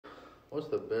What's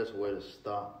the best way to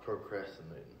stop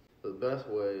procrastinating? The best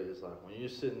way is like when you're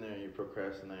sitting there and you're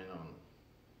procrastinating on,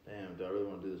 damn, do I really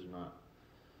want to do this or not?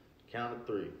 Count to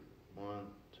three. 1,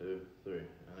 2, 3.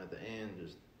 And at the end,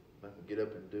 just get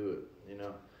up and do it, you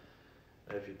know?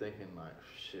 And if you're thinking like,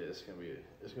 shit, it's gonna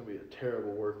be a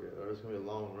terrible workout or it's gonna be a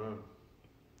long run,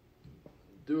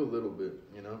 do a little bit,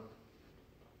 you know?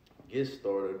 Get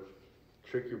started,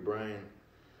 trick your brain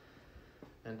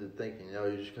into thinking,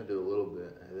 you're just gonna do a little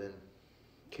bit, and then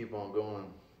keep on going,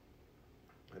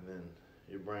 and then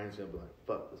your brain's gonna be like,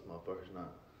 fuck, this motherfucker's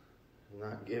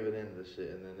not giving in to this shit,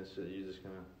 and then this shit,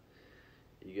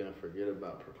 you're gonna forget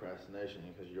about procrastination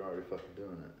because you're already fucking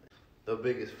doing it. The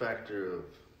biggest factor of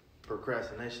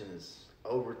procrastination is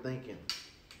overthinking.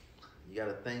 You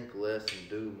gotta think less and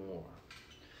do more.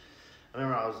 I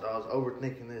remember I was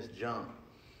overthinking this jump,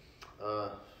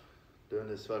 doing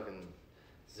this fucking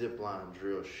zip line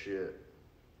drill shit,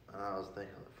 and I was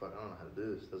thinking, fuck, I don't know how to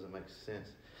do this. It doesn't make sense.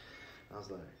 And I was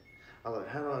like,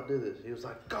 how do I do this? He was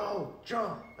like, go,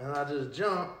 jump, and I just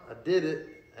jumped. I did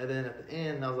it, and then at the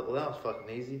end, I was like, well, that was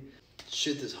fucking easy.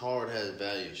 Shit that's hard has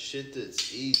value. Shit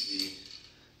that's easy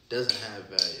doesn't have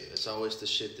value. It's always the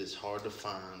shit that's hard to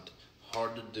find,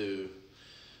 hard to do,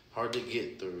 hard to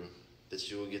get through,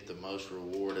 that you will get the most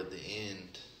reward at the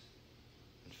end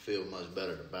and feel much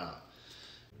better about.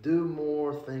 Do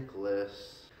more, think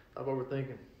less. Stop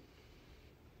overthinking.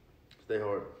 Stay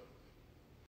hard.